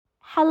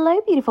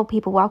Hello, beautiful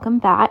people. Welcome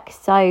back.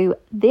 So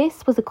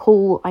this was a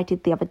call I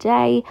did the other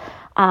day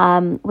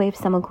with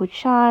someone called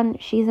Shan.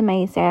 She's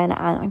amazing, and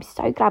I'm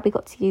so glad we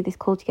got to do this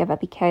call together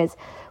because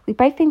we've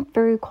both been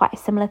through quite a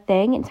similar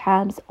thing in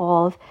terms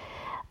of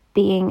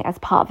being as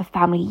part of a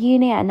family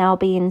unit and now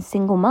being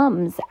single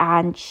mums,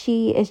 and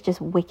she is just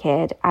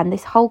wicked. And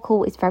this whole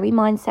call is very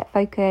mindset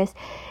focused.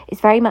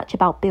 It's very much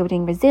about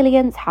building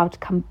resilience, how to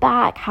come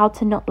back, how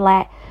to not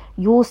let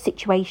your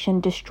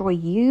situation destroy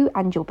you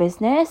and your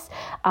business,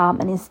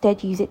 and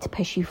instead use it to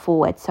push you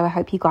forward. So I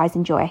hope you guys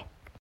enjoy.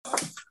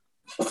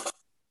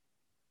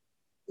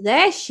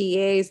 There she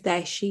is.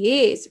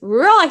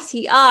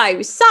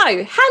 Righty-o.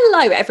 So,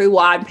 hello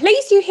everyone.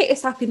 Please do hit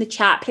us up in the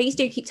chat. Please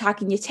do keep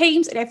tagging your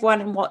teams and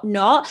everyone and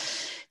whatnot.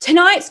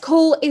 Tonight's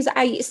call is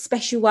a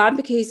special one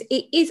because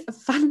it is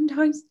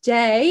Valentine's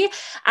Day.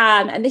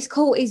 And this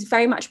call is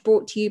very much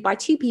brought to you by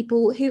two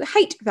people who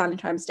hate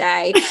Valentine's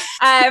Day.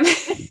 I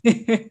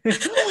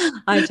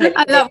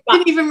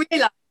didn't even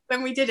realise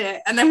when we did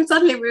it. And then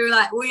suddenly we were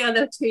like, we are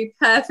the two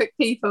perfect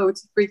people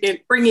to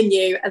bring in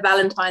you a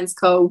Valentine's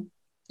call.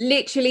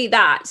 Literally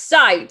that.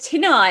 So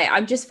tonight,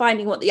 I'm just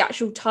finding what the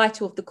actual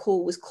title of the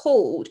call was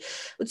called.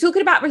 We're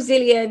talking about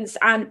resilience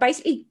and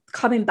basically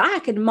coming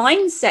back and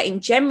mindset in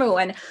general.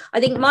 And I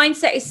think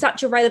mindset is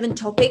such a relevant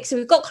topic. So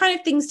we've got kind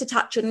of things to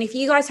touch on. And if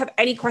you guys have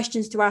any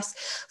questions to us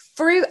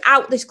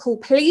throughout this call,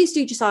 please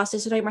do just ask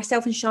us. I know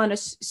myself and Sean are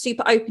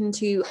super open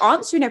to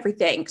answering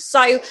everything.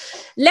 So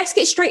let's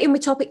get straight in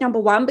with topic number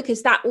one,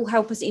 because that will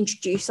help us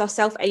introduce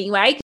ourselves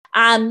anyway.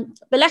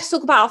 But let's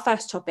talk about our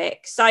first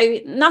topic. So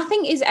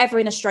nothing is ever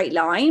in a straight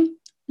line.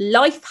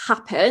 Life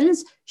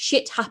happens,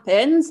 shit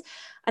happens.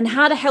 And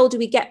how the hell do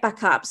we get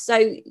back up? So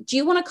do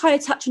you want to kind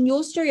of touch on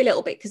your story a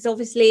little bit? Because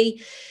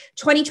obviously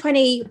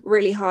 2020,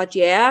 really hard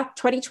year.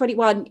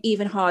 2021,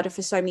 even harder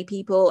for so many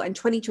people. And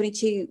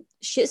 2022,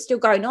 shit's still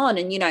going on.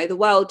 And, you know, the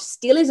world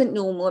still isn't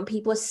normal and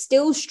people are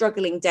still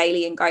struggling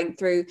daily and going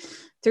through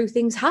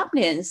things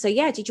happening. So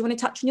yeah, did you want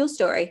to touch on your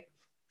story?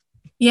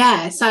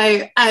 Yeah,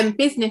 so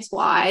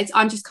business-wise,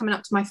 I'm just coming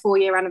up to my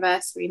 4-year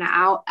anniversary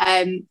now.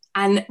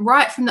 And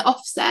right from the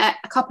offset,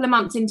 a couple of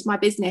months into my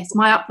business,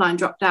 my upline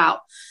dropped out.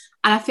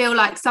 And I feel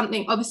like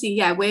something, obviously,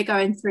 yeah, we're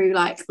going through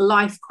like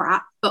life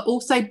crap, but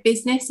also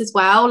business as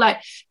well.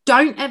 Like,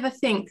 don't ever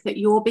think that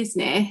your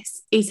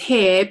business is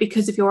here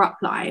because of your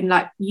upline.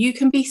 Like, you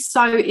can be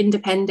so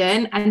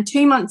independent. And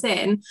 2 months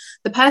in,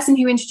 the person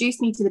who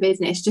introduced me to the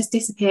business just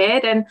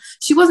disappeared. And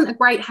she wasn't a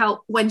great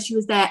help when she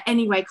was there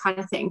anyway, kind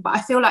of thing. But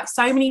I feel like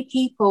so many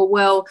people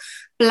will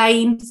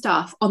blame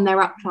stuff on their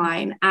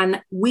upline.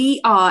 And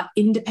we are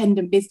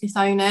independent business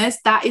owners.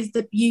 That is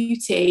the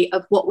beauty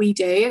of what we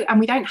do. And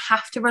we don't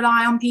have to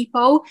rely on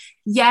people.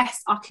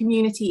 Yes, our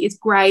community is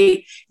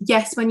great.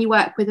 Yes, when you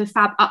work with a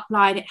fab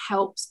upline, it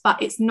helps,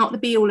 but it's not the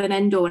be all and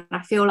end all. And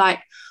I feel like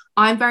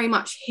I'm very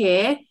much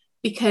here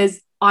because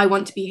I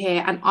want to be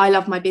here and I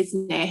love my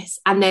business.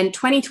 And then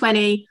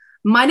 2020,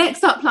 my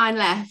next upline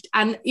left,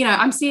 and you know,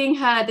 I'm seeing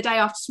her the day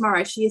after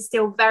tomorrow. She is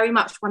still very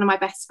much one of my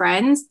best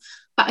friends.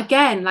 But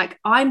again, like,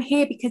 I'm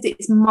here because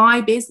it's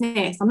my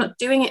business. I'm not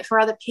doing it for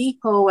other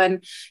people.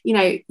 And, you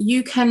know,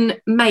 you can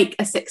make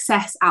a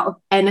success out of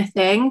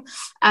anything.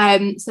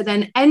 So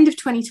then end of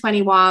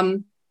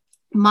 2021,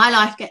 my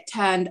life get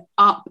turned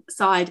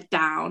upside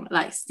down.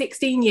 Like,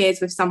 16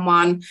 years with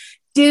someone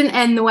didn't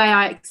end the way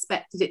I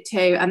expected it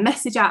to. A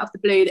message out of the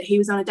blue that he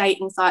was on a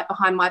dating site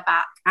behind my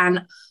back.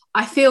 And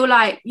I feel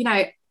like, you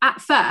know,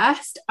 at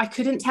first I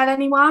couldn't tell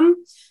anyone.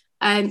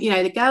 You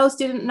know, the girls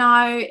didn't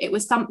know. It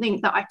was something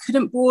that I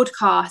couldn't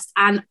broadcast,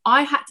 and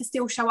I had to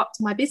still show up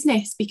to my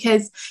business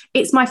because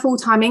it's my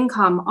full-time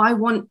income. I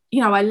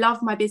love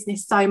my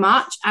business so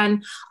much.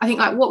 And I think,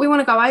 like, what we want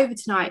to go over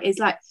tonight is,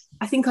 like,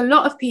 I think a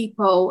lot of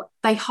people,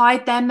 they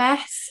hide their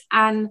mess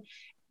and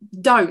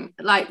don't,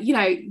 like, you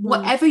know,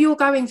 whatever you're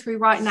going through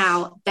right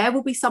now, there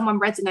will be someone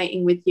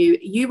resonating with you.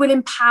 You will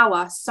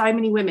empower so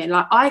many women.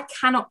 Like, I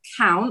cannot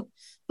count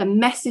the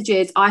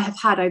messages I have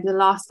had over the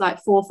last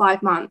like 4 or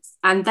 5 months,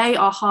 and they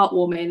are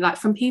heartwarming, like,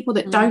 from people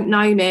that don't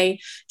know me,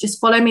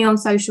 just follow me on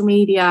social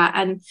media.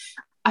 And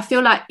I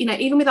feel like, you know,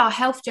 even with our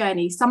health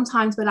journey,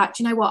 sometimes we're like,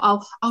 do you know what,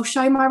 I'll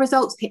show my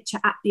results picture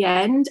at the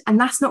end, and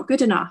that's not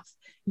good enough.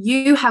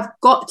 You have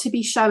got to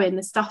be showing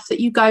the stuff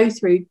that you go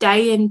through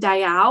day in,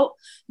 day out,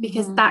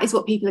 because that is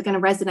what people are going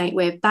to resonate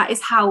with. That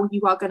is how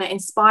you are going to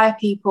inspire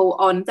people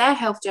on their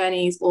health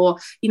journeys, or,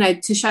 you know,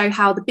 to show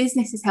how the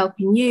business is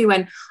helping you.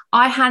 And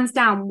I, hands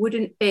down,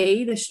 wouldn't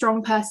be the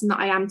strong person that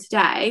I am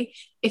today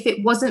if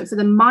it wasn't for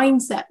the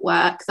mindset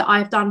work that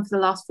I've done for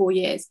the last 4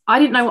 years. I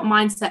didn't know what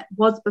mindset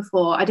was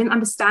before. I didn't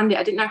understand it.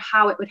 I didn't know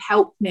how it would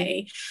help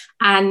me.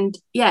 And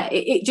yeah,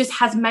 it just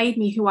has made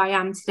me who I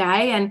am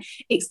today. And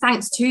it's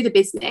thanks to the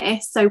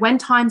business. So when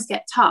times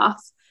get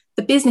tough,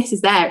 the business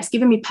is there. It's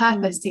given me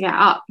purpose to get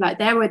up. Like,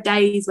 there were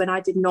days when I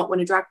did not want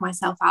to drag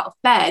myself out of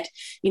bed,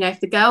 you know, if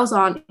the girls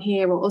aren't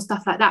here or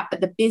stuff like that. But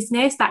the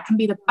business, that can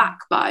be the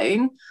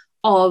backbone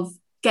of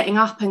getting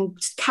up and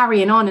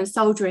carrying on and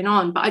soldiering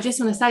on. But I just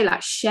want to say,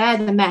 like, share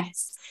the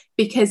mess,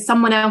 because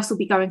someone else will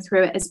be going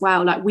through it as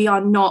well. Like, we are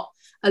not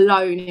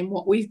alone in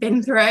what we've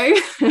been through.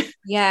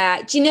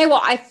 Yeah. Do you know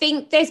what? I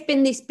think there's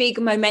been this big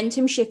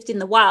momentum shift in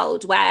the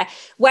world where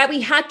we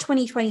had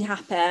 2020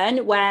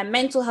 happen, where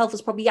mental health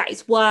was probably at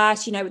its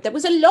worst. You know, there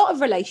was a lot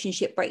of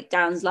relationship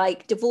breakdowns,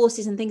 like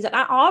divorces and things like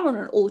that are on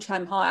an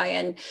all-time high,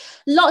 and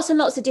lots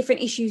of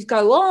different issues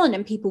go on,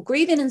 and people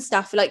grieving and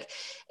stuff. Like,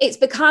 it's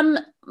become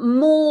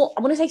more,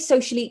 I want to say,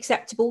 socially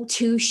acceptable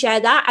to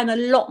share that, and a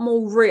lot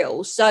more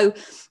real. So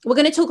we're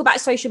going to talk about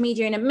social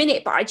media in a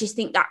minute, but I just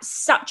think that's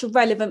such a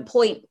relevant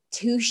point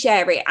to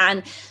share it.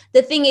 And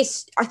the thing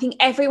is, I think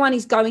everyone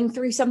is going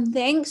through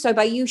something. So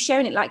by you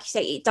sharing it, like you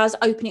say, it does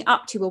open it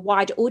up to a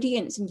wider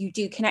audience, and you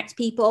do connect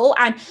people,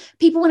 and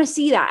people want to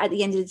see that at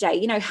the end of the day.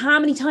 You know, how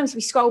many times we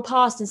scroll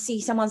past and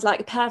see someone's like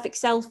a perfect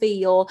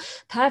selfie or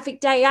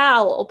perfect day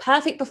out or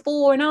perfect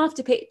before and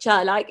after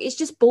picture. Like, it's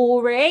just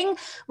boring.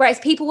 Whereas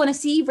people want to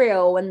see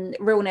real and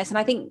realness. And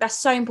I think that's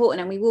so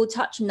important. And we will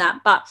touch on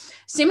that. But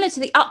similar to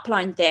the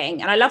upline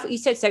thing, and I love what you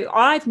said. So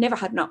I've never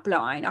had an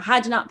upline. I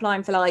had an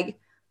upline for like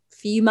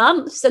few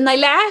months and they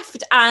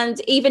left,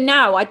 and even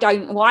now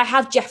I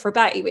have Jeff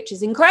Rabetti, which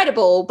is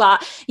incredible,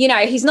 but you know,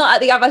 he's not at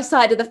the other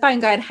side of the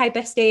phone going, hey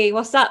bestie,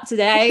 what's up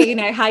today, you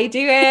know, how you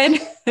doing?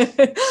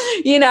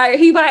 You know,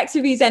 he works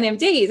with his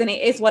NMDs, and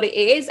it is what it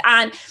is.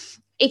 And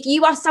if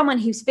you are someone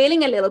who's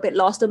feeling a little bit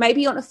lost, or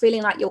maybe you're not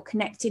feeling like you're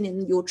connecting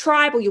in your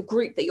tribe or your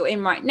group that you're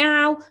in right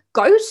now,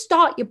 go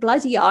start your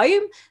bloody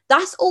own.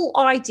 That's all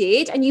I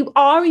did. And you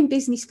are in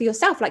business for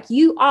yourself. Like,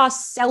 you are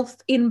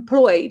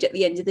self-employed at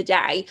the end of the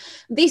day.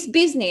 This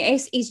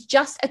business is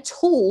just a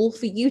tool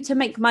for you to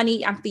make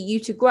money and for you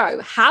to grow.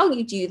 How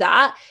you do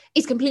that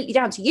is completely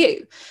down to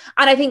you.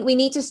 And I think we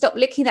need to stop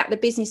looking at the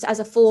business as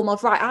a form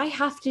of, right, I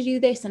have to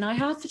do this and I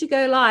have to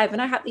go live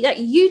and I have to, like,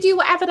 you do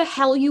whatever the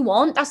hell you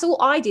want. That's all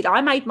I did.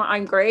 I made my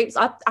own groups.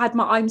 I had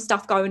my own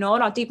stuff going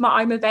on. I did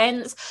my own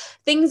events,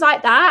 things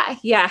like that.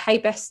 Yeah. Hey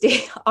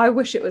bestie. I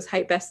wish it was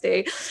hey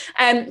bestie.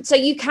 So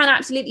you can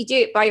absolutely do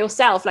it by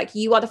yourself. Like,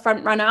 you are the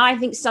front runner. I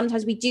think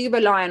sometimes we do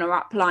rely on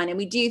our upline, and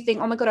we do think,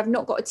 oh my God, I've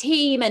not got a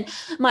team and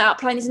my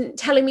upline isn't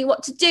telling me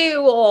what to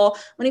do, or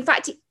when in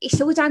fact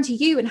it's all down to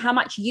you and how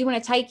much you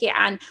want to take it.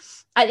 And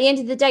at the end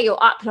of the day, your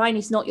upline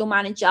is not your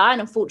manager, and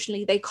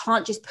unfortunately they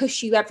can't just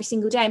push you every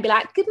single day and be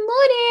like, good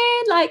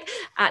morning, like,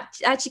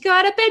 actually go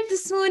out of bed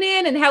this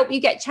morning, and help you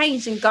get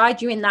changed and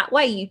guide you in that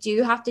way. You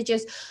do have to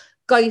just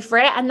go for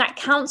it, and that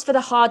counts for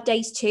the hard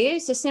days too.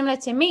 So similar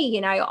to me, you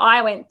know,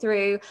 I went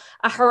through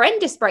a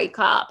horrendous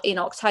breakup in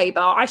October.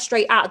 I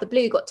straight out of the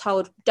blue got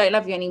told, don't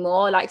love you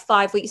anymore, like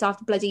 5 weeks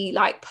after bloody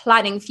like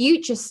planning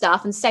future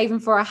stuff and saving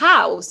for a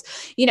house,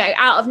 you know,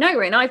 out of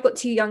nowhere. And I've got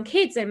 2 young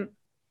kids, and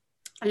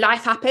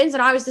life happens,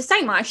 and I was the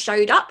same. I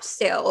showed up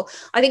still.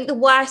 I think the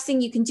worst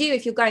thing you can do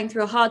if you're going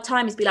through a hard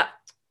time is be like,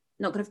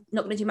 not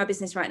gonna do my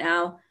business right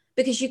now,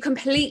 because you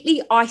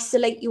completely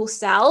isolate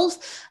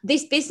yourself.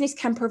 This business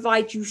can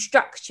provide you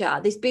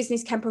structure. This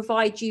business can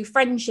provide you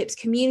friendships,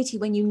 community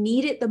when you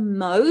need it the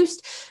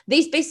most.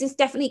 This business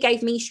definitely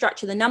gave me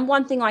structure. The number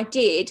one thing I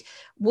did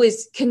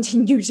was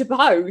continue to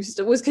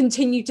post, was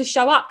continue to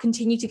show up,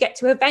 continue to get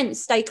to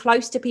events, stay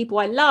close to people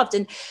I loved.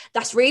 And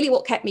that's really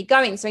what kept me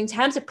going. So in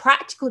terms of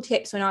practical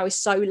tips, when I was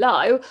so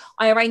low,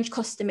 I arranged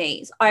Costa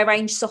meets, I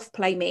arranged soft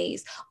play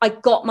meets, I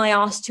got my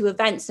ass to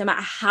events no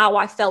matter how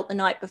I felt the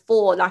night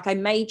before. Like, I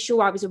made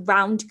sure I was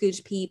around good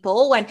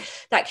people, and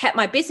that kept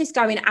my business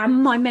going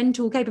and my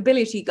mental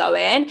capability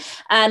going.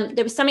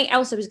 There was something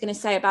else I was going to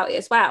say about it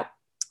as well.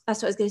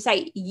 That's what I was going to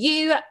say.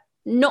 You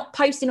not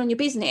posting on your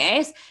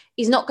business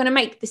is not going to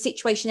make the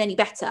situation any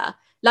better.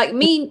 Like,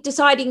 me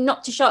deciding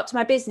not to show up to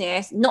my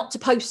business, not to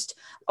post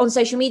on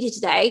social media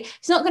today,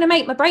 it's not going to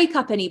make my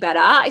breakup any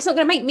better. It's not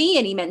going to make me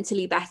any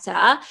mentally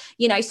better,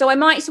 you know. So I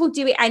might as well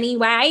do it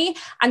anyway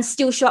and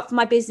still show up for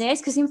my business.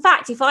 Because in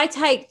fact, if I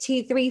take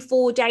 2, 3,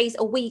 4 days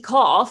a week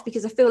off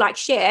because I feel like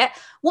shit,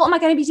 what am I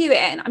going to be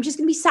doing? I'm just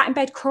going to be sat in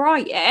bed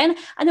crying.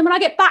 And then when I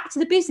get back to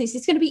the business,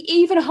 it's going to be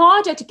even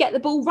harder to get the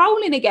ball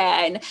rolling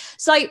again.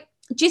 So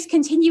just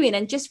continuing,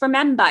 and just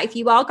remember, if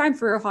you are going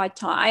through a hard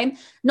time,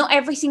 not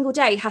every single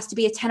day has to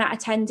be a 10 out of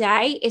 10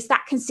 day. It's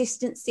that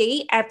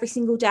consistency every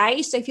single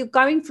day. So if you're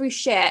going through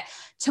shit,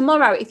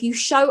 tomorrow, if you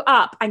show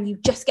up and you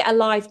just get a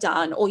live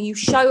done, or you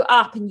show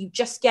up and you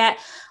just get,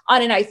 I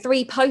don't know,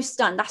 3 posts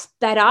done, that's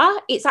better.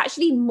 It's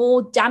actually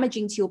more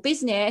damaging to your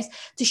business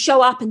to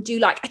show up and do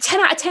like a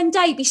 10 out of 10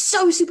 day, be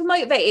so super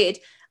motivated,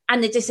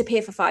 and then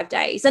disappear for 5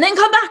 days, and then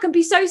come back and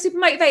be so super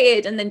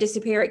motivated and then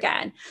disappear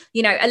again.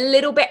 You know, a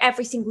little bit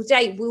every single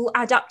day will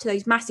add up to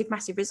those massive,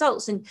 massive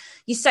results. And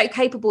you're so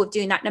capable of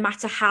doing that no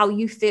matter how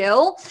you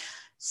feel.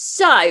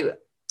 So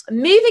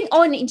moving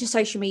on into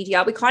social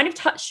media, we kind of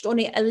touched on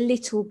it a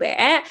little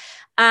bit.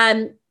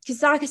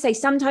 Because like I say,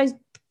 sometimes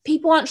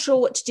people aren't sure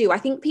what to do. I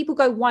think people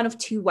go one of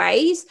 2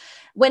 ways.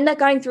 When they're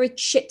going through a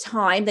shit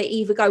time, they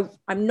either go,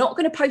 I'm not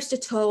going to post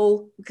at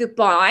all,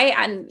 goodbye,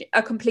 and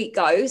a complete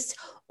ghost.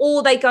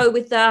 Or they go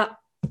with the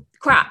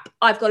crap,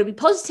 I've got to be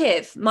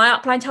positive. My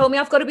upline told me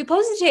I've got to be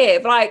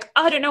positive. Like,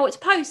 I don't know what to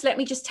post. Let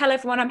me just tell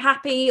everyone I'm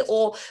happy,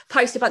 or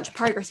post a bunch of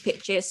progress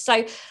pictures.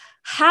 So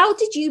How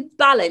did you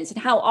balance,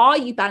 and how are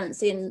you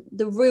balancing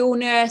the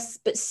realness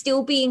but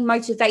still being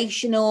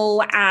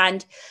motivational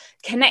and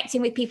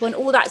connecting with people and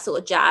all that sort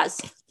of jazz?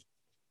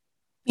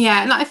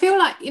 Yeah, and I feel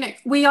like,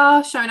 we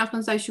are showing up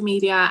on social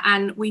media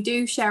and we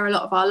do share a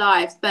lot of our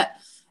lives, but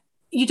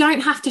you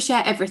don't have to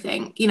share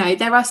everything.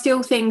 There are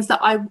still things that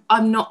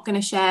I'm not going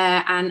to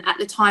share. And at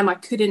the time I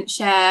couldn't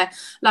share.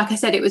 Like I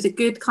said, it was a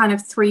good kind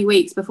of 3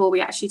 weeks before we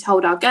actually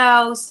told our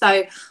girls.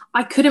 So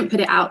I couldn't put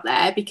it out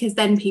there because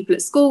then people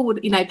at school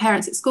would,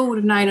 parents at school would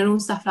have known and all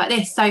stuff like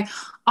this. So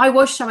I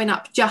was showing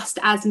up just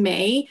as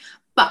me.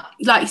 But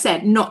like you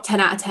said, not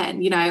 10 out of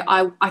 10.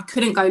 I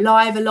couldn't go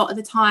live a lot of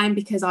the time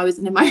because I was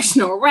an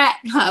emotional wreck.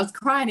 I was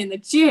crying in the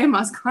gym. I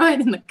was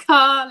crying in the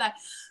car.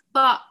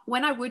 But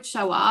when I would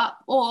show up,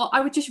 or I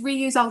would just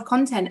reuse old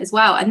content as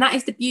well. And that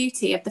is the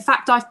beauty of the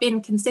fact I've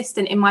been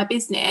consistent in my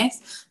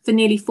business for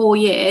nearly 4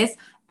 years.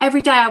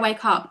 Every day I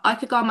wake up, I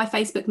could go on my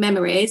Facebook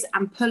memories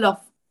and pull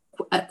off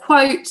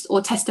quotes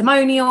or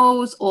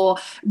testimonials or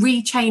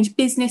rechange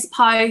business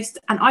posts,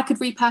 and I could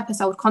repurpose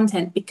old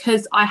content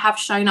because I have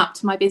shown up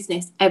to my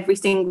business every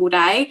single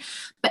day.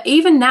 But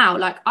even now,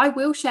 I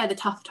will share the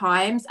tough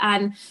times,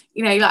 and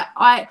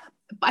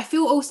I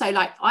feel also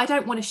like I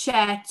don't want to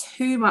share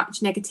too much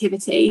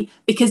negativity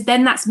because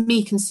then that's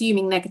me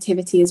consuming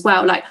negativity as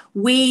well.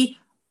 We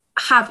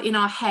have in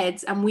our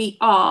heads and we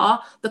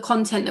are the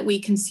content that we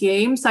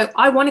consume. So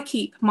I want to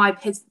keep my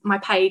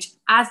page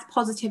as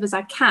positive as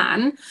I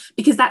can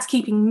because that's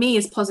keeping me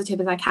as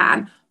positive as I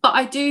can. But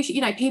I do,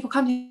 people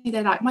come to me,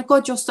 they're like, my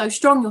God, you're so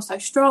strong.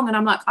 And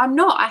I'm like, I'm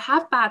not. I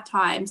have bad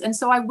times. And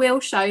so I will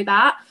show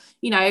that.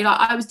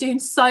 I was doing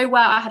so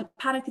well. I had a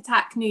panic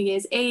attack New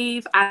Year's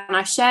Eve and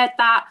I shared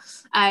that.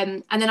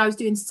 And then I was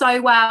doing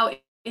so well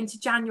into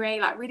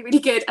January, really, really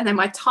good. And then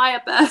my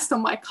tire burst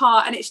on my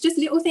car. And it's just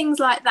little things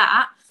like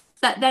that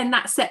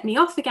that set me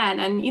off again.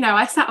 And,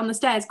 I sat on the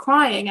stairs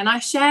crying and I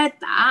shared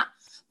that.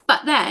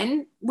 But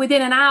then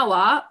within an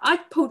hour, I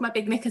pulled my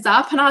big knickers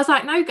up and I was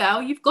like, no,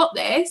 girl, you've got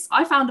this.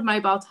 I found a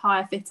mobile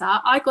tyre fitter.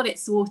 I got it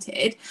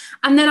sorted.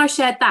 And then I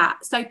shared that.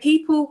 So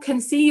people can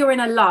see you're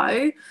in a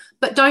low,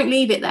 but don't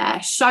leave it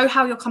there. Show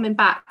how you're coming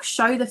back.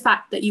 Show the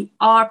fact that you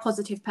are a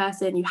positive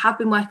person. You have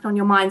been working on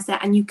your mindset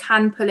and you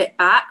can pull it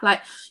back.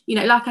 Like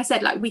I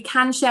said, we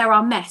can share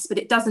our mess, but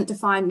it doesn't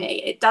define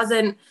me. It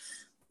doesn't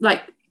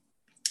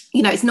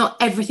it's not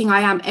everything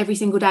I am every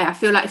single day. I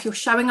feel like if you're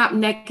showing up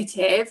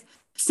negative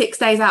 6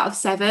 days out of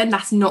 7,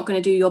 that's not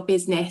going to do your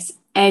business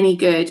any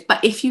good.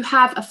 But if you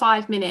have a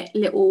 5-minute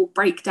little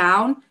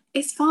breakdown,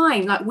 it's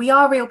fine. We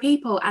are real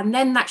people. And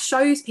then that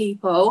shows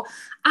people,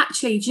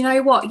 actually, do you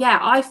know what? Yeah,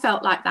 I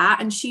felt like that.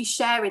 And she's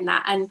sharing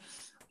that. And,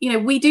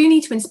 we do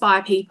need to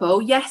inspire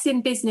people, yes,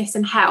 in business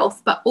and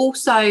health, but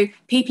also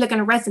people are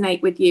going to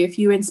resonate with you if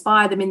you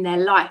inspire them in their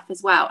life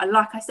as well. And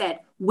like I said,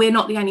 we're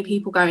not the only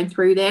people going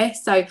through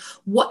this. So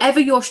whatever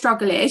your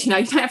struggle is, you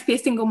don't have to be a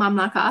single mum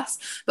like us,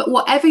 but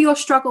whatever your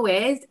struggle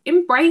is,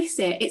 embrace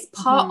it. It's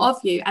part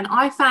of you. And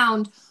I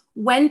found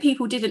when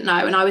people didn't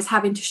know and I was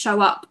having to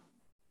show up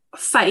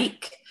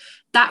fake,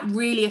 that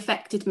really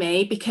affected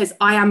me because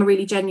I am a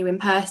really genuine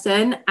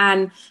person,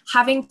 and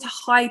having to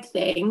hide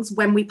things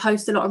when we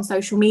post a lot on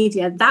social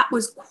media, that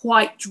was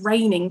quite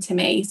draining to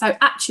me. So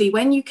actually,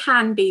 when you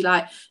can be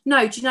like,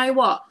 no, do you know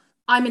what?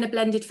 I'm in a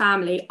blended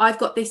family. I've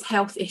got this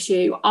health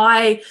issue.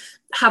 I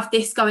have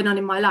this going on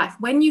in my life.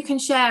 When you can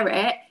share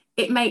it,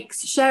 it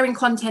makes sharing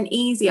content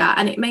easier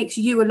and it makes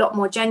you a lot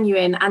more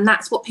genuine. And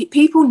that's what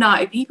people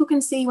know. People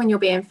can see when you're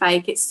being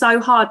fake. It's so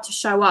hard to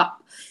show up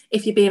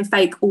if you're being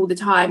fake all the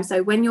time.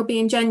 So when you're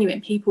being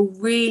genuine, people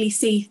really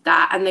see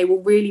that and they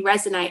will really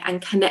resonate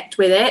and connect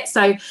with it.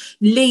 So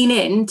lean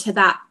into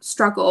that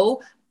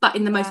struggle, but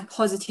in the most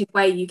positive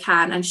way you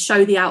can, and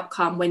show the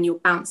outcome when you're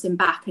bouncing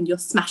back and you're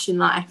smashing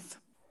life.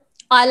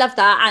 I love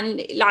that. And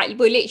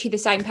we're literally the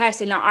same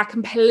person. I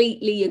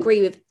completely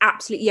agree with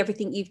absolutely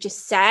everything you've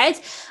just said.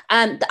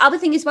 The other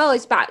thing as well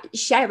is about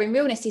sharing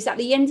realness is at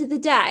the end of the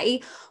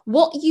day,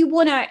 what you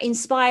want to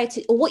inspire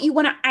to, or what you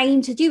want to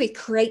aim to do is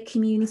create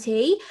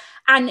community.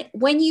 And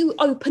when you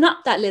open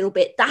up that little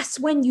bit, that's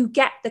when you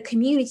get the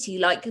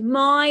community.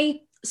 My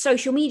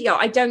social media,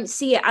 I don't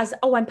see it as,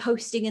 I'm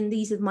posting and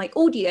these are my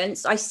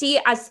audience. I see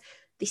it as,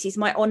 this is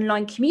my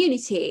online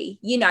community,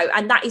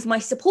 and that is my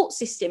support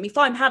system. If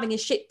I'm having a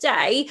shit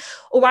day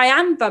or I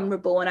am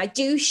vulnerable and I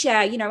do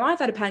share, I've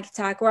had a panic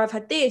attack or I've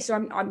had this, or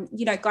I'm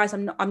guys,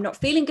 I'm not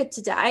feeling good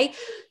today.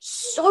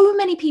 So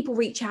many people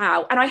reach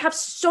out and I have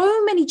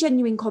so many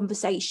genuine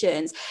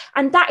conversations.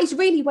 And that is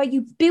really where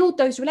you build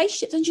those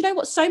relationships. And you know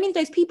what? So many of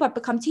those people have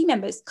become team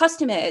members,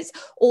 customers,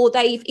 or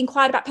they've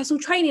inquired about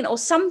personal training or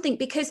something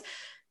because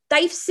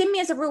they've seen me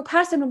as a real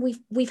person and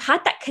we've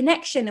had that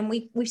connection and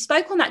we've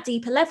spoke on that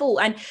deeper level.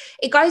 And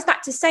it goes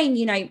back to saying,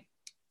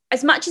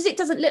 as much as it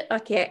doesn't look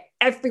like it,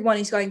 everyone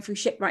is going through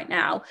shit right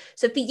now.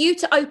 So for you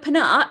to open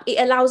up, it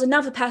allows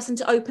another person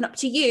to open up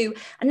to you.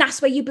 And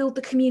that's where you build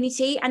the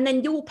community. And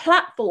then your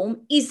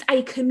platform is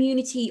a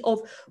community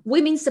of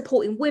women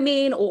supporting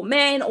women or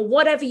men or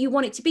whatever you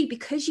want it to be,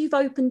 because you've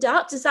opened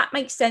up. Does that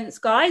make sense,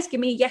 guys? Give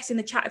me a yes in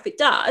the chat if it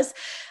does.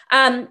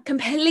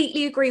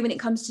 Completely agree when it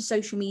comes to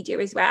social media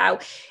as well.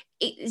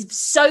 It is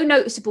so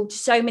noticeable to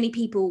so many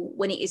people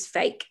when it is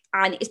fake.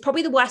 And it's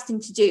probably the worst thing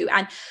to do.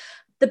 And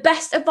the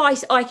best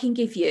advice I can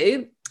give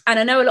you, and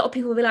I know a lot of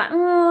people will be like,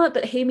 oh,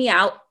 but hear me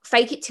out,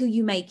 fake it till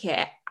you make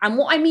it. And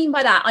what I mean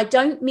by that, I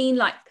don't mean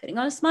like putting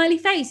on a smiley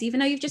face, even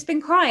though you've just been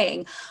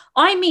crying.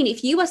 I mean,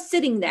 if you are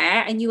sitting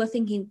there and you are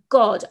thinking,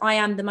 God, I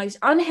am the most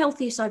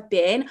unhealthiest I've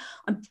been.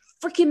 I'm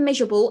freaking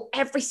miserable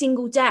every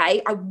single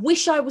day. I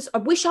wish I was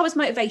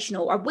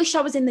motivational. I wish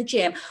I was in the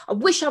gym. I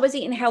wish I was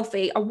eating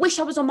healthy. I wish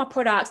I was on my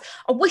products.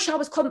 I wish I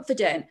was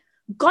confident.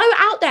 Go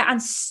out there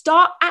and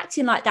start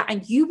acting like that,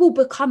 and you will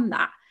become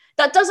that.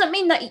 That doesn't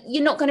mean that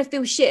you're not going to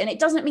feel shit. And it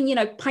doesn't mean,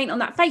 paint on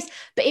that face,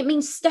 but it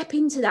means step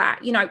into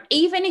that.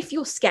 Even if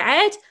you're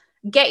scared,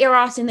 get your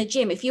ass in the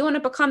gym. If you want to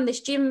become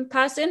this gym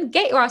person,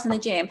 get your ass in the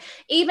gym.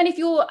 Even if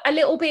you're a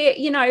little bit,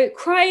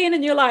 crying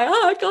and you're like,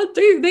 oh, I can't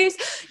do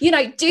this,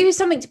 do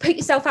something to put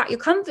yourself out your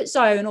comfort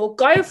zone, or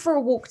go for a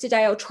walk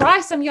today, or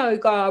try some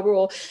yoga,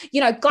 or,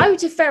 go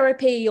to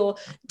therapy, or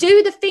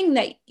do the thing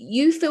that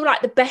you feel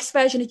like the best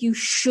version of you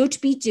should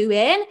be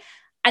doing.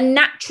 And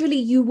naturally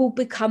you will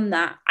become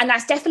that. And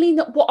that's definitely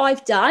not what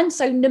I've done.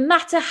 So no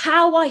matter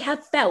how I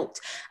have felt,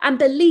 and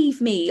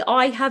believe me,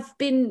 I have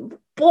been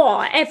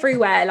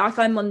everywhere. Like,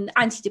 I'm on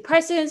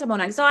antidepressants, I'm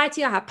on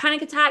anxiety, I have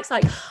panic attacks.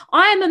 Like,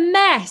 I am a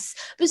mess.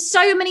 But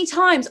so many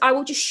times I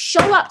will just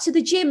show up to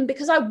the gym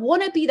because I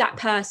want to be that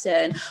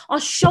person. I'll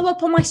show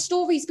up on my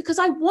stories because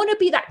I want to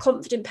be that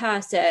confident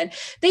person.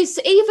 There's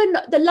even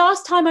the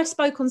last time I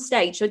spoke on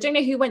stage, so I don't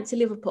know who went to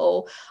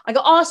Liverpool. I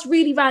got asked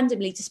really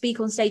randomly to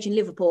speak on stage in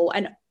Liverpool,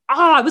 and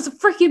it was a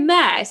freaking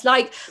mess.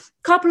 Like,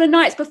 couple of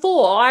nights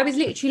before, I was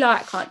literally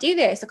like, I can't do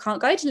this. I can't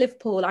go to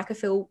Liverpool. Like, I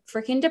feel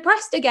freaking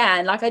depressed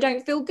again. Like, I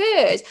don't feel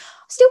good.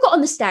 I still got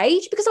on the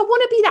stage because I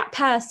want to be that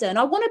person.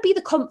 I want to be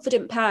the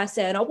confident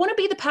person. I want to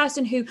be the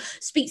person who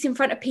speaks in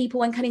front of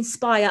people and can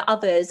inspire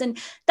others. And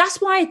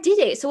that's why I did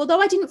it. So although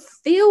I didn't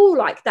feel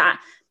like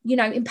that,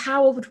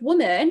 empowered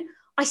woman,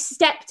 I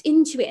stepped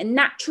into it, and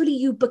naturally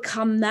you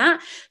become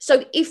that.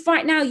 So if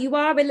right now you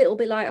are a little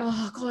bit like,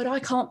 oh God, I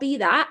can't be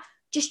that,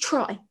 just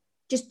try.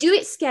 Just do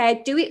it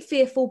scared, do it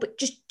fearful, but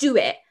just do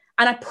it.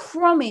 And I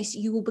promise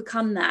you will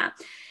become that.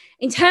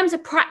 In terms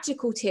of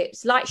practical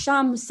tips, like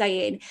Sian was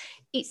saying,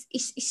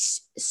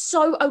 it's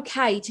so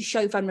okay to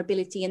show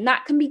vulnerability, and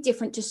that can be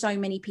different to so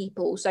many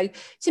people. So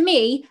to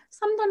me,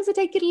 sometimes I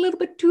take it a little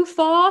bit too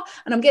far,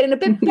 and I'm getting a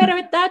bit better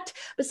at that.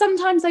 But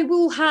sometimes I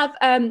will have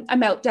a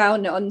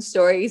meltdown on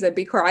stories and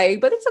be crying,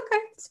 but it's okay,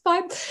 it's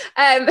fine.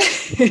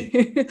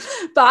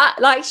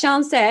 But like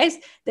Sian says,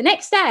 the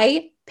next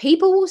day,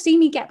 people will see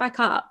me get back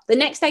up. The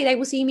next day, they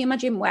will see me in my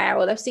gym wear,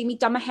 or they'll see me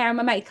done my hair and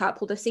my makeup,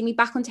 or they'll see me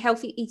back onto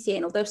healthy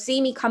eating, or they'll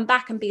see me come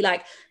back and be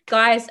like,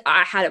 guys,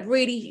 I had a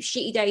really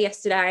shitty day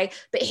yesterday,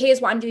 but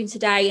here's what I'm doing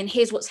today, and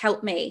here's what's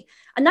helped me.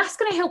 And that's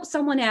going to help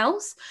someone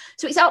else.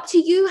 So it's up to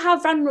you how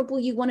vulnerable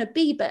you want to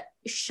be, but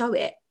show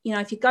it.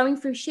 If you're going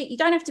through shit, you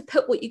don't have to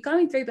put what you're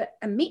going through, but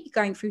admit you're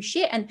going through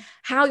shit, and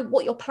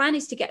what your plan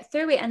is to get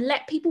through it, and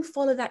let people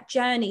follow that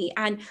journey.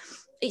 And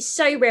it's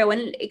so real.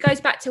 And it goes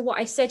back to what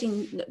I said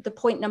in the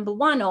point number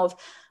 1 of,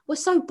 we're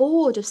so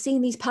bored of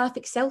seeing these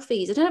perfect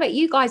selfies. I don't know about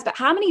you guys, but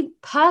how many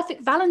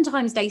perfect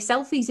Valentine's Day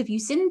selfies have you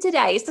seen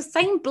today? It's the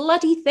same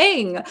bloody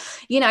thing.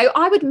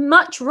 I would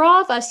much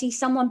rather see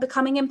someone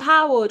becoming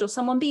empowered, or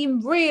someone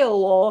being real,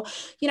 or,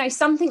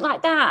 something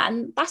like that.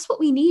 And that's what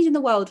we need in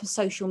the world for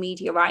social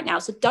media right now.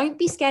 So don't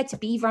be scared to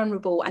be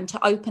vulnerable and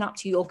to open up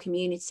to your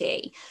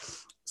community.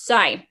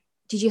 So,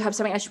 did you have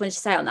something else you wanted to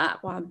say on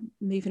that while I'm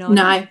moving on?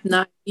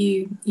 No,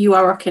 you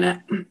are rocking it.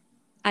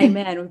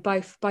 Amen. We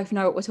both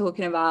know what we're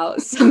talking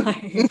about. So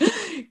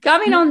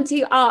coming on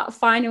to our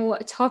final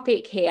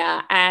topic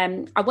here,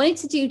 I wanted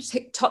to do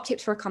top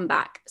tips for a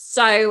comeback.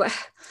 So,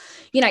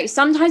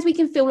 sometimes we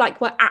can feel like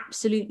we're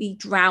absolutely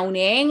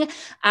drowning.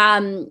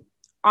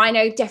 I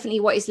know definitely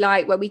what it's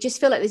like, where we just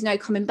feel like there's no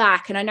coming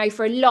back. And I know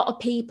for a lot of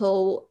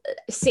people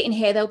sitting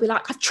here, they'll be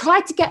like, I've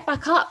tried to get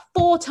back up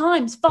 4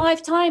 times,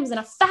 5 times, and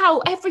I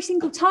fell every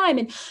single time.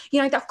 And,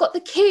 I've got the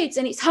kids,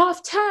 and it's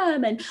half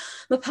term, and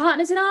my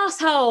partner's an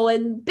asshole,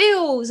 and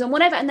bills and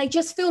whatever. And they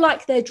just feel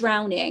like they're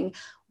drowning.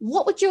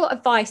 What would your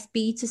advice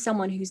be to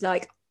someone who's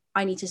like,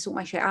 I need to sort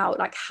my shit out?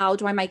 Like, how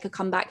do I make a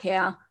comeback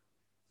here?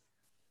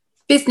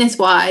 Business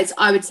wise,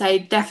 I would say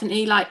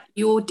definitely, like,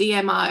 your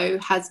DMO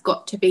has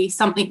got to be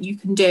something you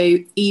can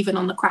do even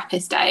on the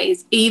crappiest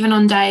days, even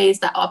on days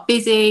that are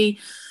busy,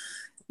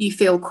 you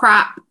feel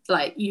crap,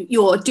 like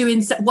you're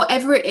doing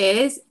whatever it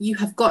is, you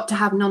have got to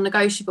have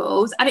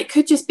non-negotiables. And it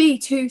could just be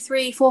 2,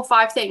 3, 4,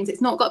 5 things.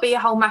 It's not got to be a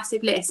whole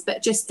massive list,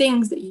 but just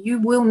things that you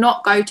will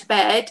not go to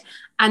bed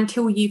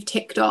until you've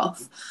ticked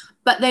off.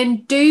 But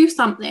then do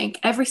something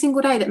every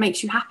single day that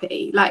makes you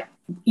happy. Like,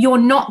 you're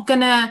not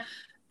gonna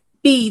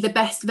be the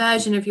best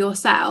version of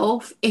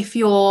yourself if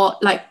you're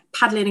like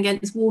paddling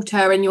against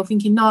water and you're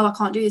thinking, no, I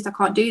can't do this, I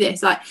can't do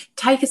this. Like,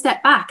 take a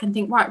step back and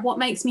think, right, what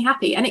makes me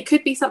happy? And it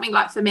could be something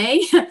like, for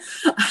me,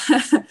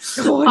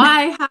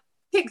 I have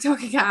a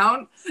TikTok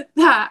account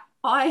that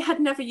I had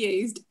never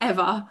used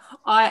ever.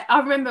 I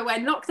remember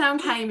when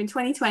lockdown came in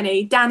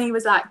 2020, Danny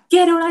was like,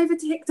 get all over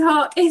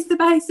TikTok, it's the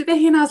base to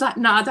be. And I was like,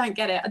 no, I don't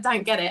get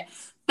it.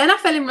 Then I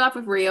fell in love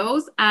with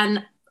Reels,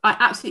 and I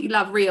absolutely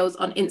love Reels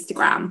on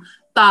Instagram.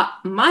 But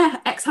my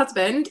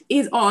ex-husband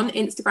is on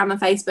Instagram and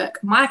Facebook.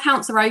 My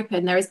accounts are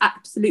open. There is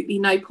absolutely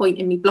no point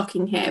in me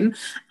blocking him.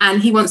 And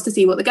he wants to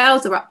see what the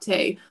girls are up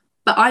to.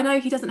 But I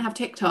know he doesn't have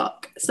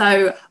TikTok.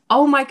 So,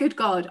 oh my good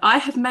God, I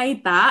have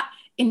made that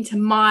into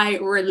my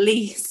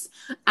release.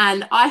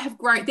 And I have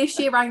grown, this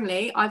year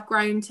only, I've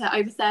grown to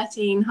over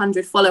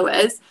 1,300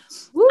 followers.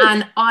 Woo.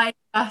 And I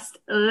just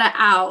let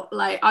out,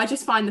 like, I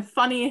just find the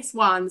funniest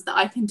ones that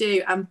I can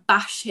do and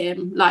bash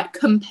him, like,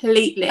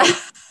 completely.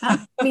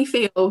 That makes me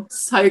feel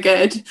so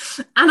good.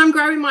 And I'm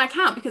growing my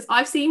account because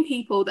I've seen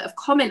people that have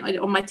commented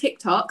on my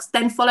TikToks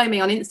then follow me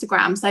on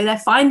Instagram. So they're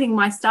finding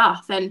my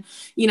stuff. And,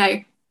 you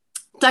know,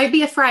 don't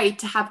be afraid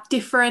to have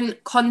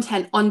different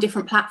content on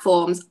different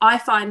platforms. I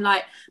find,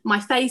 like, my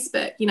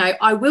Facebook, you know,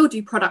 I will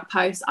do product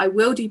posts, I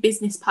will do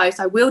business posts,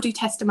 I will do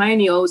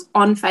testimonials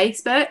on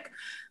Facebook.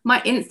 My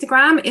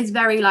Instagram is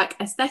very, like,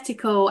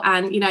 aesthetical,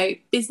 and, you know,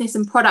 business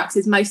and products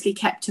is mostly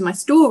kept to my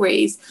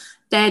stories.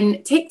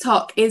 Then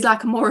TikTok is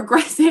like a more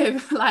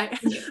aggressive, like,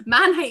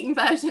 man-hating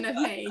version of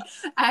me.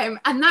 And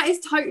that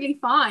is totally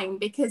fine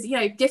because, you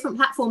know, different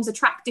platforms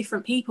attract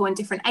different people and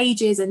different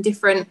ages and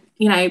different,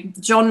 you know,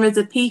 genres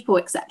of people,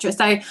 etc.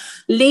 So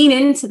lean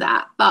into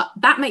that. But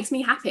that makes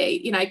me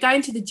happy. You know,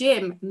 going to the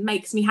gym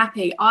makes me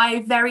happy. I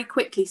very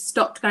quickly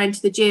stopped going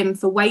to the gym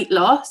for weight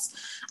loss.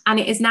 And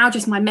it is now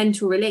just my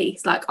mental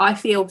release. Like, I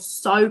feel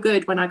so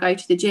good when I go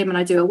to the gym and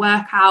I do a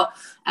workout.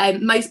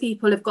 Most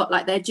people have got,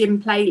 like, their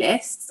gym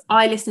playlists.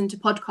 I listen to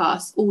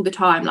podcasts all the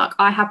time. Like,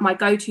 I have my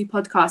go-to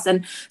podcast.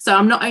 And so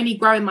I'm not only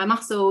growing my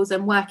muscles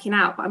and working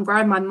out, but I'm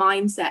growing my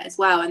mindset as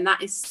well. And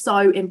that is so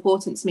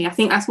important to me. I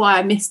think that's why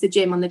I miss the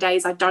gym on the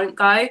days I don't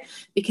go,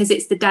 because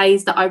it's the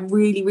days that I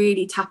really,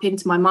 really tap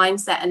into my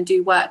mindset and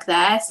do work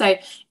there. So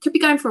it could be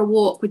going for a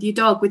walk with your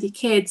dog, with your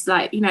kids,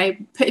 like, you know,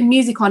 putting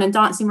music on and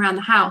dancing around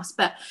the house.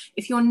 But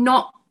if you're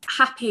not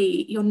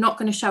happy, you're not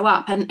going to show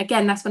up. And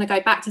again, that's when I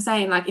go back to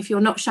saying, like, if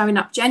you're not showing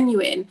up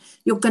genuine,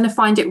 you're going to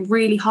find it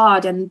really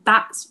hard. And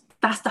that's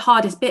the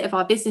hardest bit of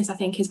our business, I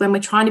think, is when we're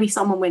trying to be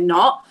someone we're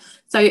not.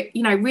 So,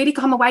 you know, really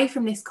come away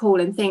from this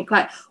call and think,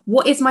 like,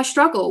 what is my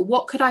struggle?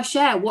 What could I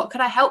share? What could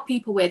I help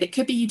people with? It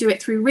could be you do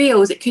it through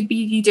Reels. It could be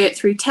you do it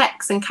through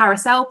text and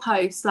carousel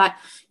posts. Like,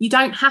 you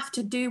don't have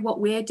to do what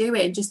we're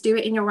doing. Just do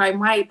it in your own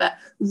way. But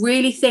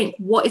really think,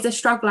 what is a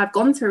struggle I've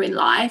gone through in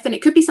life? And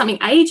it could be something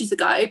ages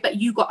ago, but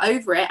you got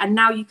over it. And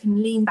now you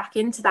can lean back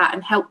into that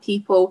and help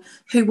people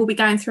who will be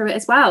going through it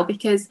as well.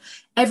 Because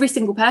every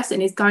single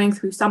person is going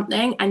through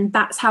something. And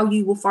that's how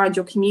you will find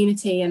your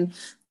community. And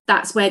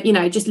that's where, you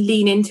know, just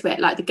lean into it.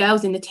 Like, the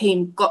girls in the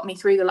team got me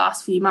through the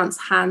last few months,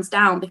 hands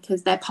down,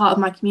 because they're part of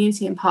my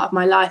community and part of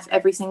my life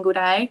every single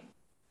day.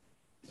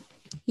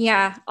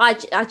 Yeah, I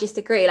just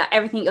agree. Like,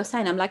 everything you're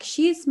saying, I'm like,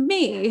 she's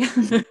me.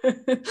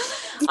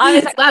 I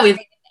was like, well,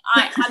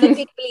 I'm a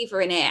big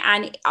believer in it.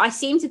 And I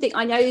seem to think,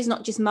 I know there's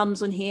not just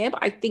mums on here, but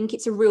I think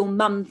it's a real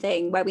mum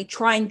thing where we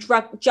try and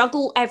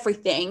juggle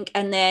everything.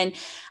 And then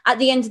at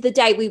the end of the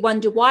day, we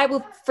wonder why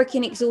we're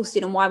freaking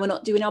exhausted and why we're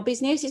not doing our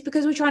business. It's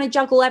because we're trying to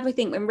juggle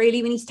everything when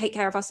really we need to take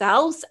care of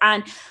ourselves.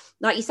 And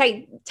like you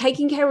say,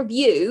 taking care of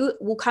you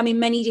will come in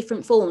many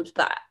different forms,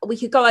 but we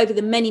could go over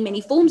the many, many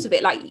forms of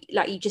it,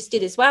 like you just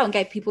did as well, and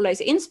gave people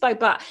loads of inspo.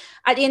 But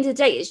at the end of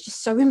the day, it's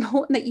just so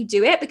important that you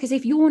do it, because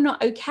if you're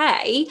not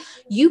okay,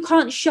 you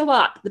can't show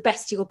up the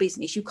best to your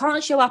business. You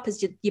can't show up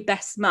as your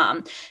best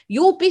mum.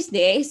 Your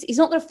business is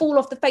not going to fall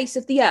off the face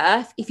of the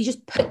earth if you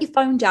just put your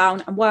phone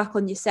down and work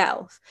on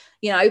yourself.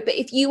 You know, but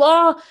if you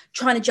are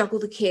trying to juggle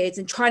the kids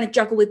and trying to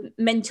juggle with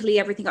mentally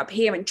everything up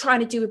here and trying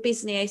to do a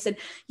business and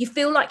you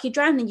feel like you're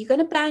drowning, you're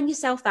going to burn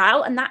yourself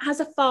out. And that has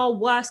a far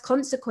worse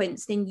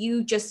consequence than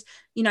you just,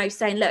 you know,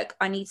 saying, look,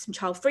 I need some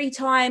child-free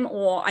time,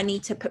 or I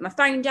need to put my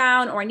phone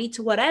down, or I need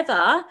to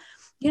whatever.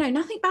 You know,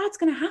 nothing bad's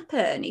going to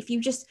happen if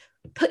you just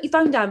put your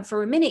phone down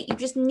for a minute. You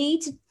just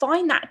need to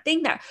find that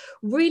thing that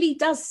really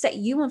does set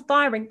you on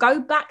fire and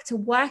go back to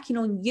working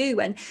on you.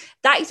 And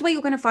that is where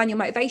you're going to find your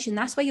motivation.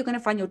 That's where you're going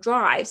to find your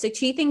drive. So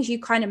 2 things you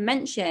kind of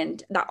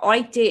mentioned that I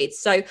did.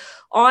 So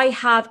I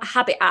have a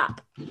habit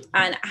app,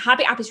 and a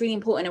habit app is really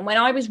important. And when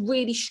I was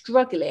really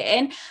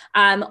struggling,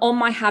 on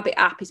my habit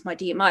app is my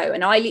DMO.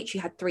 And I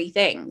literally had 3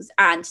 things.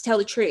 And to tell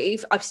the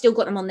truth, I've still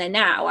got them on there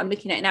now. I'm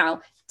looking at it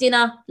now: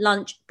 dinner,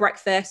 lunch,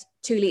 breakfast,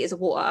 2 liters of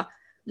water.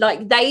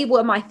 Like, they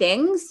were my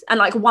things, and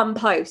like 1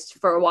 post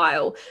for a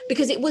while,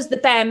 because it was the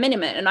bare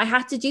minimum. And I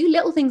had to do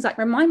little things like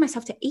remind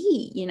myself to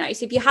eat, you know.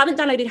 So if you haven't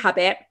downloaded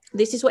Habit,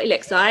 this is what it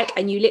looks like.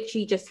 And you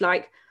literally just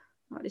like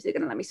What is it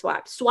going to let me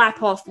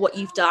swipe off what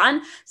you've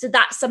done? So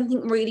that's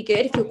something really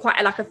good if you're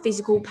quite like a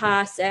physical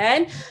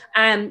person.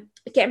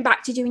 Getting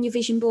back to doing your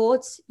vision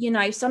boards, you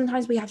know,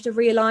 sometimes we have to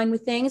realign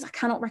with things. I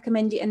cannot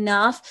recommend it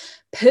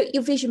enough. Put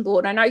your vision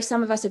board. I know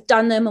some of us have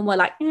done them and we're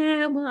like,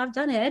 yeah, well, I've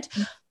done it.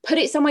 Put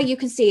it somewhere you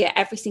can see it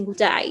every single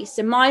day.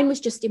 So mine was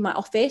just in my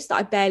office that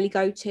I barely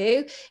go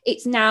to.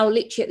 It's now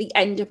literally at the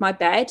end of my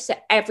bed. So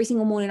every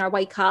single morning I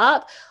wake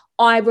up,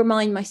 I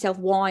remind myself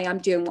why I'm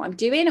doing what I'm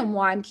doing and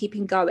why I'm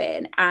keeping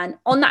going. And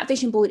on that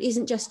vision board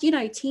isn't just, you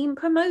know, team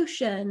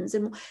promotions,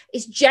 and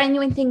it's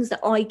genuine things that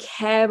I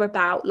care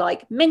about,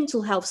 like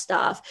mental health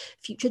stuff,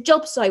 future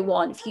jobs I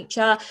want,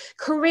 future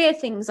career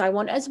things I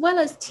want, as well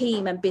as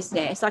team and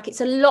business. Like, it's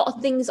a lot of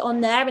things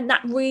on there, and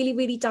that really,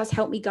 really does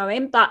help me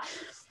going. But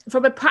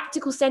from a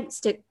practical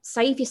sense, to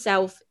save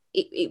yourself,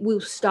 it will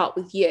start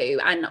with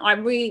you. And I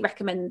really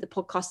recommend the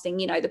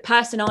podcasting. You know, the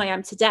person I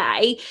am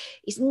today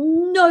is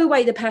no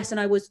way the person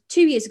I was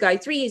 2 years ago,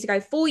 3 years ago,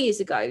 4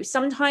 years ago.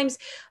 Sometimes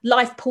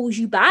life pulls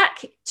you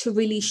back to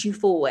release you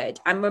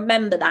forward, and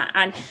remember that.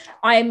 And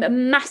I'm a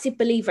massive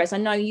believer, as I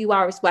know you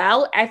are as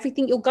well,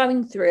 everything you're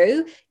going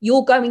through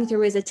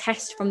as a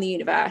test from the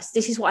universe.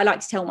 This is what I like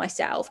to tell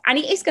myself, and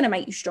it is going to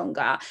make you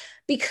stronger.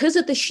 Because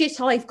of the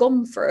shit I've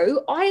gone through,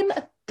 I am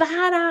a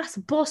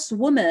badass boss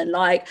woman.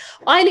 Like,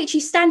 I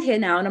literally stand here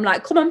now and I'm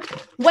like, come on,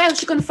 what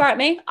else you gonna throw at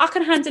me? I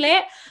can handle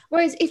it.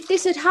 Whereas if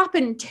this had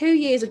happened 2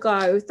 years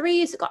ago, 3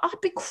 years ago, I'd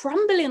be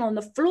crumbling on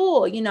the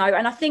floor, you know.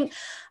 And I think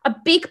a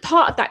big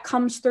part of that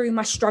comes through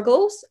my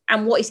struggles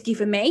and what it's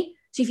given me.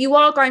 So if you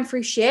are going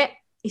through shit,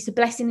 it's a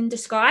blessing in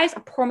disguise. I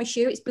promise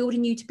you, it's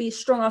building you to be a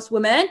strong ass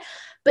woman.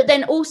 But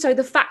then also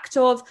the fact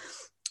of,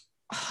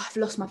 I've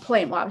lost my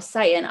point, what I was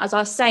saying. As I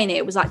was saying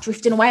it was like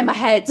drifting away in my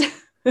head.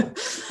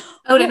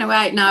 Holding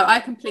away. No, I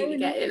completely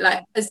get it.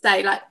 Like, as I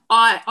say, like,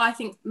 I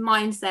think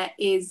mindset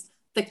is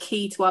the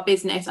key to our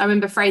business. I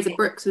remember Fraser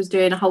Brooks was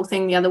doing a whole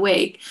thing the other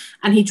week,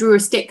 and he drew a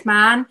stick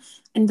man,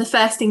 and the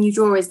first thing you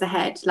draw is the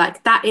head.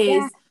 Like, that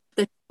is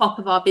the top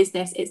of our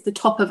business. It's the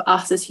top of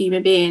us as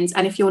human beings.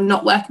 And if you're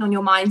not working on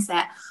your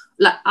mindset,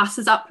 like, us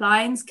as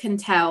uplines can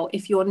tell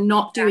if you're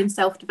not doing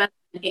self-development.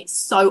 It's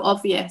so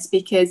obvious,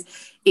 because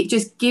it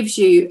just gives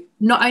you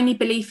not only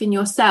belief in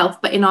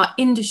yourself, but in our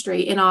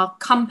industry, in our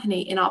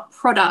company, in our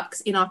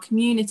products, in our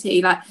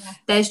community. Like,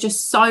 there's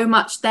just so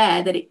much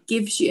there that it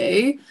gives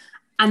you.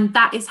 And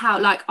that is how,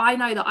 like, I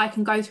know that I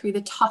can go through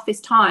the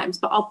toughest times,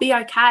 but I'll be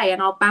okay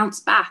and I'll bounce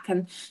back.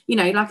 And, you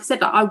know, like I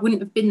said, like, I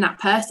wouldn't have been that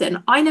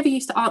person. I never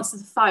used to answer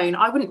the phone.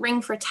 I wouldn't ring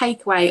for a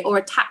takeaway or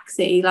a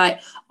taxi.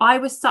 Like, I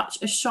was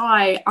such a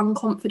shy,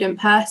 unconfident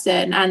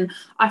person. And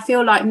I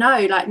feel like,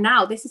 no, like,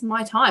 now this is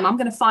my time. I'm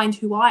going to find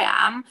who I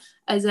am.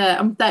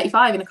 I'm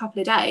 35 in a couple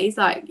of days.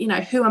 Like, you know,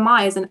 who am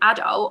I as an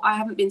adult? I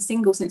haven't been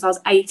single since I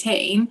was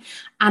 18,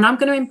 and I'm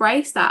going to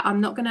embrace that.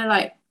 I'm not going to,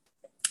 like,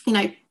 you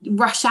know,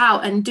 rush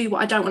out and do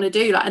what I don't want to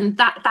do. Like, and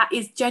that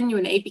is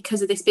genuinely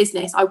because of this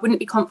business. I wouldn't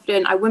be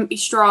confident. I wouldn't be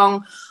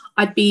strong.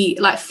 I'd be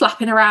like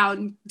flapping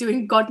around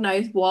doing God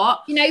knows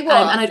what. You know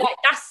what? And like,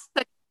 that's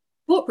the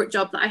corporate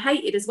job that I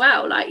hated as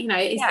well. Like, you know,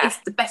 it's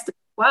the best of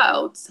both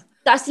worlds.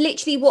 That's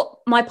literally what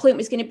my point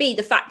was going to be.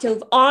 The fact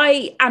of,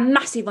 I am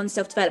massive on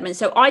self-development.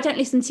 So I don't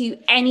listen to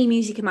any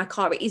music in my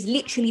car. It is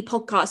literally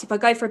podcasts. If I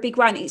go for a big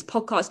run, it's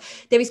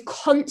podcasts. There is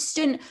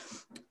constant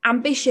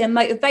ambition,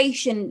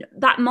 motivation,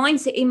 that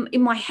mindset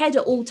in my head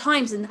at all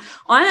times. And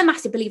I am a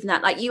massive believer in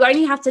that. Like, you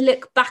only have to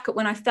look back at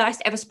when I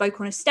first ever spoke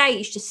on a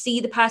stage to see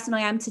the person I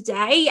am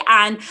today.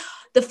 And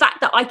the fact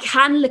that I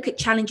can look at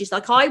challenges,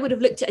 like, I would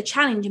have looked at a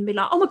challenge and be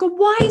like, oh my God,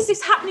 why is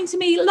this happening to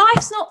me?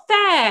 Life's not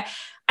fair.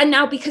 And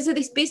now, because of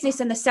this business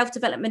and the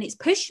self-development it's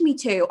pushed me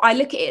to, I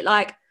look at it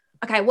like,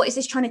 okay, what is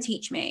this trying to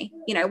teach me?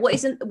 You know, what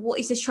is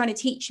this trying to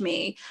teach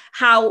me?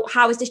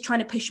 How is this trying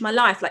to push my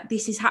life? Like,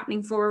 this is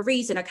happening for a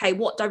reason. Okay,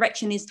 what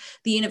direction is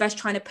the universe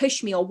trying to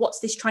push me? Or what's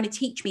this trying to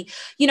teach me?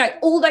 You know,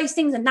 all those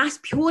things. And that's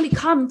purely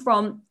come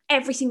from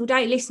every single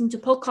day listening to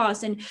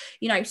podcasts and,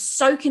 you know,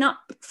 soaking up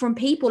from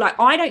people. Like,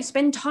 I don't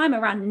spend time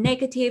around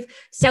negative,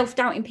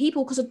 self-doubting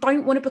people because I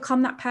don't want to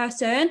become that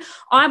person.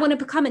 I want to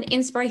become an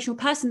inspirational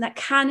person that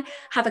can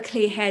have a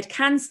clear head,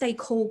 can stay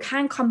cool,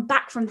 can come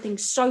back from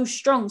things so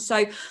strong.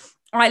 So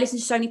I listen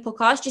to so many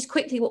podcasts. Just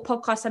quickly, what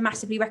podcasts I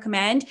massively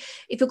recommend.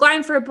 If you're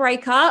going for a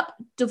breakup,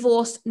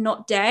 Divorced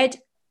Not Dead,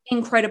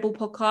 incredible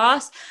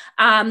podcast.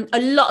 A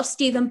lot of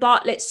Stephen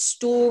Bartlett's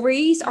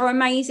stories are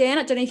amazing.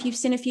 I don't know if you've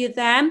seen a few of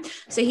them.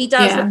 So he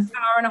does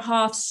like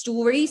 1.5-hour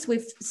stories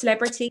with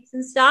celebrities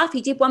and stuff.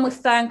 He did one with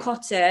Fern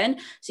Cotton.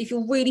 So if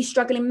you're really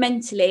struggling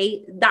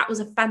mentally, that was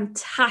a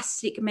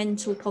fantastic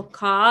mental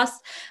podcast.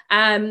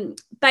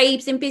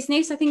 Babes in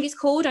Business, I think it's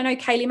called. I know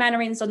Kaylee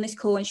Mannarin's on this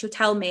call and she'll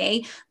tell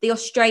me. The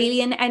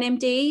Australian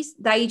NMDs,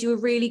 they do a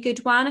really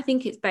good one. I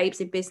think it's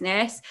Babes in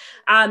Business.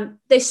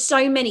 There's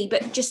so many,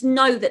 but just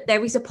know that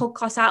there is a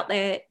podcast out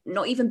there,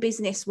 not even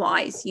business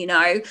wise, you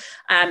know.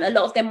 A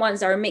lot of them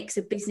ones are a mix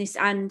of business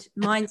and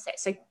mindset.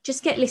 So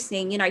just get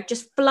listening, you know,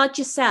 just flood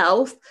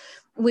yourself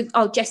with,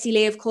 Jessie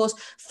Lee, of course,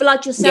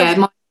 flood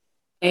yourself.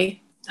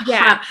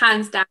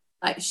 Hands down,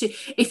 Like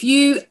if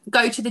you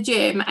go to the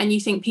gym and you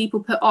think people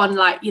put on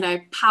like, you know,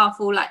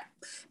 powerful like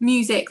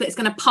music that's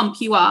going to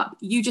pump you up,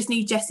 you just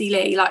need Jessie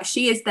Lee. Like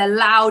she is the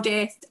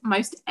loudest,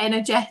 most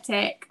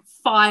energetic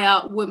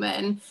fire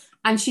woman,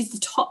 and she's the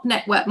top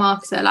network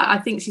marketer. Like I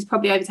think she's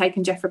probably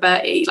overtaken Jeff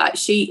Roberti. Like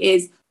she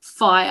is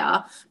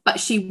fire, but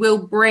she will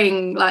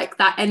bring like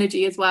that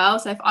energy as well.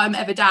 So if I'm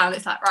ever down,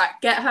 it's like, right,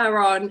 get her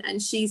on,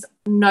 and she's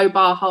no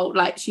bar hold.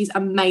 Like she's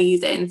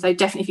amazing. So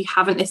definitely if you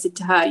haven't listened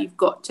to her, you've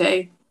got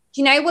to. Do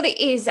you know what it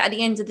is at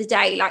the end of the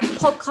day? Like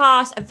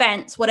podcasts,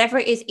 events, whatever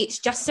it is, it's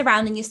just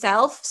surrounding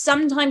yourself.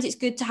 Sometimes it's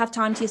good to have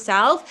time to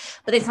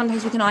yourself, but then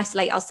sometimes we can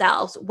isolate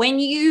ourselves. When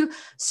you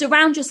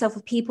surround yourself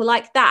with people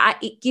like that,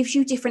 it gives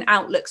you different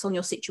outlooks on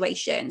your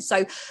situation.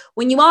 So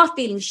when you are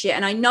feeling shit,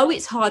 and I know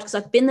it's hard because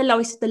I've been the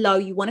lowest of the low,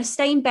 you want to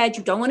stay in bed,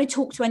 you don't want to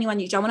talk to anyone,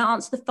 you don't want to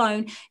answer the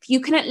phone. If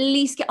you can at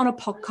least get on a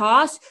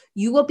podcast,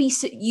 you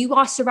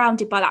are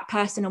surrounded by that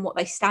person and what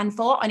they stand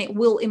for, and it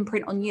will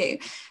imprint on you.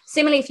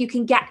 Similarly, if you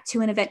can get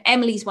to an event,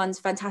 Emily's one's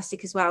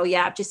fantastic as well.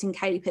 Yeah, I've just seen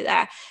Kaylee put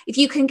there. If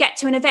you can get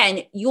to an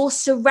event, you're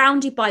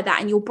surrounded by that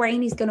and your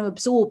brain is going to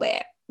absorb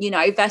it, you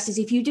know, versus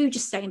if you do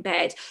just stay in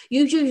bed,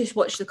 you do just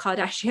watch the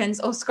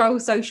Kardashians or scroll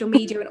social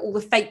media and all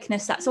the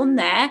fakeness that's on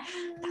there.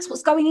 That's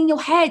what's going in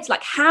your head.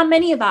 Like how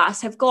many of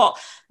us have got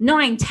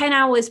 9-10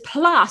 hours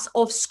plus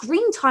of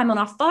screen time on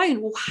our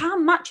phone? Well, how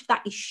much of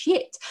that is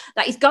shit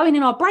that is going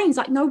in our brains?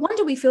 Like no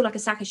wonder we feel like a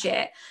sack of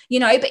shit, you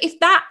know. But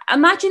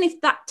imagine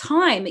if that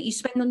time that you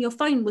spend on your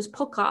phone was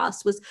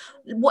podcasts, was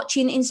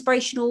watching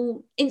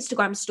inspirational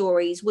Instagram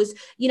stories, was,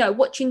 you know,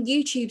 watching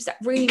YouTubes that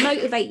really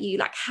motivate you.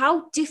 Like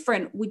how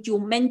different would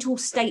your mental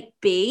state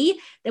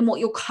be than what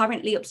you're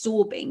currently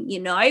absorbing,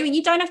 you know? And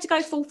you don't have to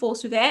go full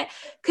force with it.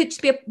 Could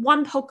just be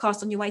one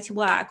podcast on your way to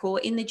work or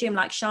in the gym,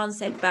 like Sian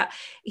said, but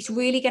it's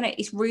really gonna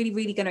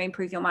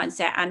improve your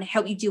mindset and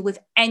help you deal with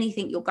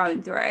anything you're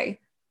going through.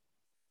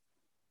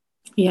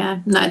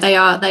 Yeah, no, they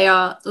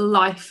are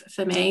life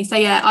for me. So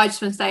yeah, I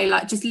just want to say,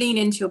 like, just lean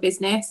into your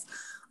business.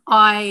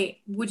 I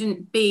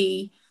wouldn't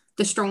be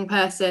the strong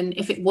person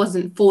if it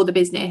wasn't for the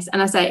business.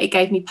 And I say it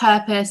gave me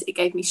purpose, it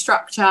gave me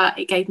structure,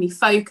 it gave me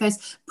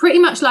focus, pretty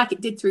much like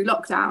it did through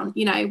lockdown.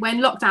 You know, when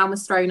lockdown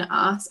was thrown at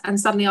us and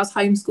suddenly I was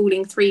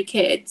homeschooling 3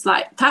 kids,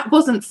 like that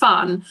wasn't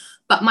fun,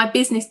 but my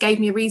business gave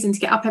me a reason to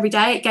get up every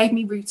day. It gave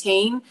me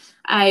routine.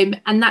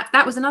 And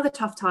that was another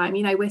tough time.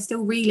 You know, we're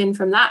still reeling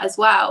from that as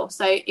well.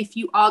 So if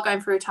you are going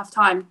through a tough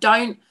time,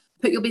 don't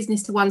put your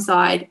business to one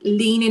side,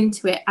 lean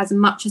into it as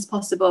much as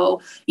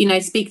possible. You know,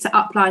 speak to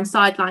upline,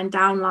 sideline,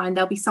 downline.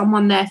 There'll be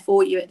someone there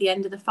for you at the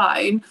end of the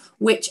phone,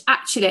 which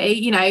actually,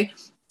 you know,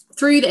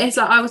 through this,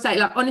 like I would say,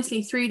 like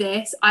honestly, through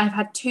this, I've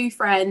had 2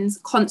 friends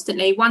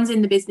constantly. One's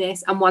in the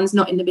business and one's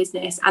not in the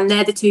business. And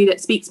they're the 2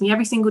 that speak to me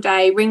every single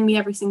day, ring me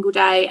every single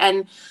day.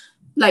 And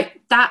like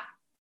that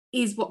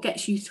is what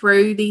gets you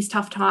through these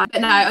tough times.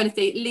 But no,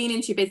 honestly, lean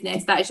into your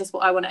business. That is just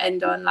what I want to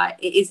end on. Like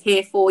it is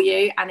here for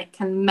you and it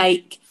can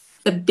make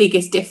the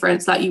biggest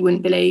difference like you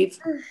wouldn't believe.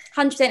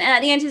 100%. And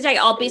at the end of the day,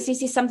 our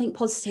business is something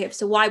positive.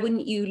 So why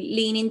wouldn't you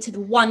lean into the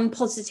one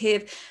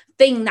positive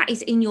thing that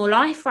is in your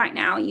life right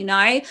now, you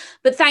know?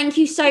 But thank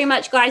you so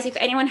much, guys. If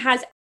anyone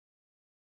has